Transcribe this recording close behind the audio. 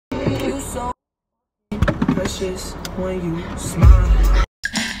so precious when you smile.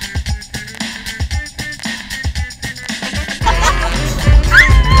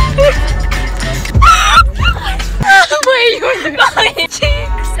 Wait, you were my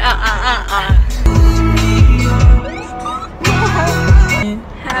cheeks.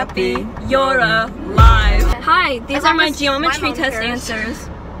 Happy you're alive. Hi, these are my geometry test answers.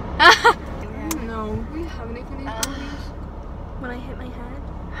 No, we have any funny stories? When I hit my head.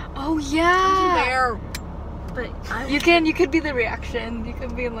 Oh yeah. There. But You could be the reaction. You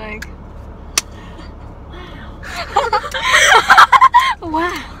could be like,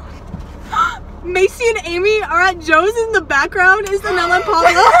 wow. Macy and Amy are at Joe's in the background. Is Nella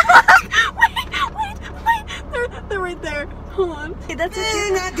Paula? wait. They're right there. Hold on. hey, that's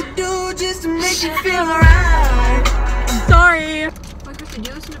Nothing I could do just to make you feel alright. Sorry. Wait, Krista, do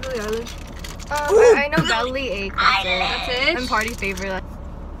you listen to Billie Eilish? I know Belly Ache. That's it? And Party Favorite.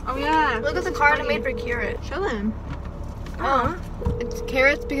 Oh yeah. Look at the card I made for Carrot. Show them. Oh. It's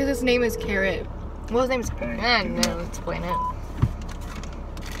Carrot because his name is Carrot. Well, his name is Carrot. No, explain it.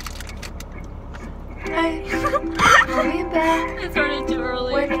 Hey, call me back I started too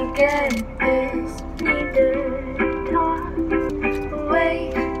early. when you get this. Need to talk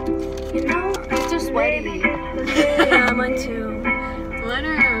away. You know, It's just sweaty. Yeah, mine too. Let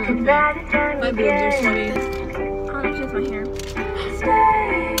her. Okay. My boobs are sweaty. Oh, I'm just my hair.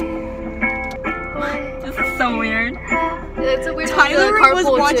 stay. This is so weird. It's a weird Tyler was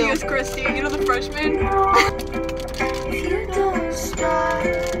carpool watching too. us, Christy. You know the freshman? If you don't stop,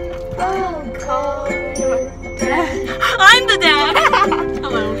 I'll call you dad. I'm the dad.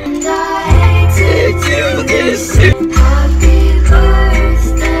 Hello. And I hate to do this. Happy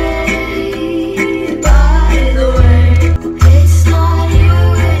birthday, by the way. It's not you,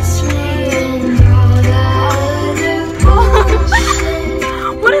 it's me, and all that other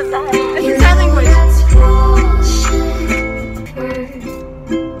bullshit. What is that? It's sign language. That's bullshit.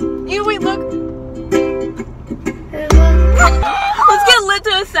 You wait, look. Let's get lit to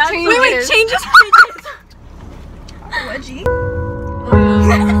a sad song. Wait, change his Wedgie.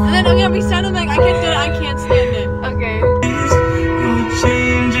 And then I'm gonna be sounding like I can't do it, I can't stand it. Okay. You're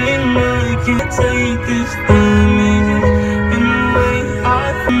changing, I can't take this damage. And the way I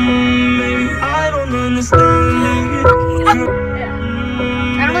feel, maybe I don't understand it.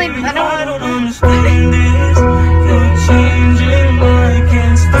 I don't understand this. You're changing, I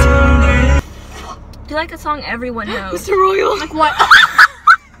can't stand it. Do you like a song everyone knows? Mr. Royal. Like what?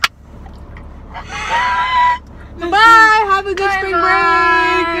 Bye! Have a good spring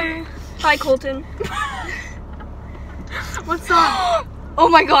break! Hi, Colton. What's up? Oh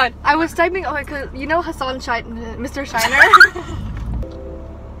my god. I was typing, cause you know Hassan Mr. Shiner?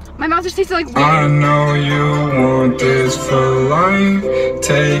 My mouth just tastes like weird. I know you want this for life.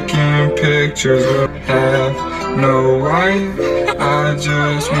 Taking pictures will have no wife. I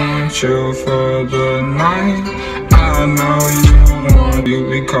just want you for the night. I know you want, you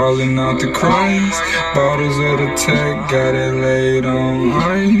be calling out the cries. Bottles of the tech, got it laid on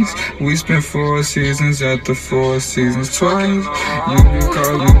ice. We spent 4 seasons at the 4 Seasons twice. You be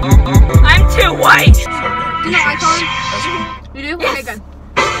calling, I'm too white. Do you know Icon? You do? Okay, good.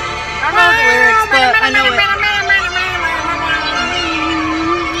 I don't know the lyrics, but I know it.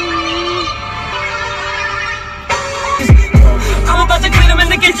 I'm about to clean them in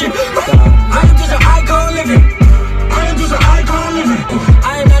the kitchen. I am just an icon living. I am just an icon living.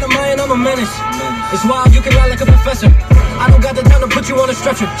 I am not a Mayan, I'm a menace. It's wild, you can lie like a professor. I don't got the time to put you on a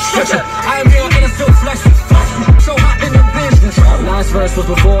stretcher. I am here in a silk flex. So hot in the business. Last verse was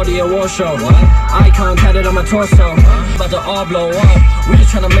before the award show. Icon tatted on my torso. About to all blow up. We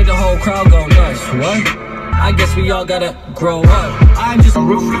just trying to make the whole crowd go nuts. What? I guess we all gotta grow up. I'm just a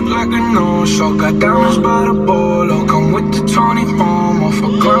roof look like a no-show. Got diamonds by the bolo. Come with the Tony home. Off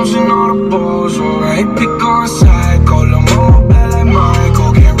for clowns and all the balls. Alright, pick on side. Call them all bad like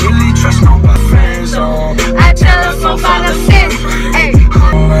Michael. Can't really trust nobody. Friends on. I tell them 4, 5, 6. Hey.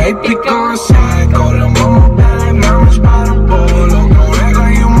 Alright, pick on side. Call them all bad like diamonds by the bolo. Don't act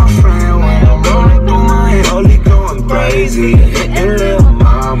like you my friend when I'm rolling through my head. Only going crazy. Hitting little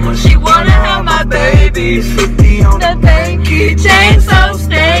mama. She wanna have my baby. 50 on The banky chain so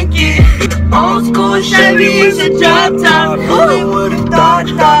stanky. Old school Chevy is a drop top. Who would've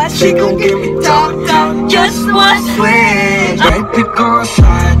thought she gon' give me top. Just one switch. Right, pick on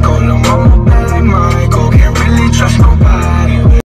side. Call them all bad like Michael. Can't really trust nobody.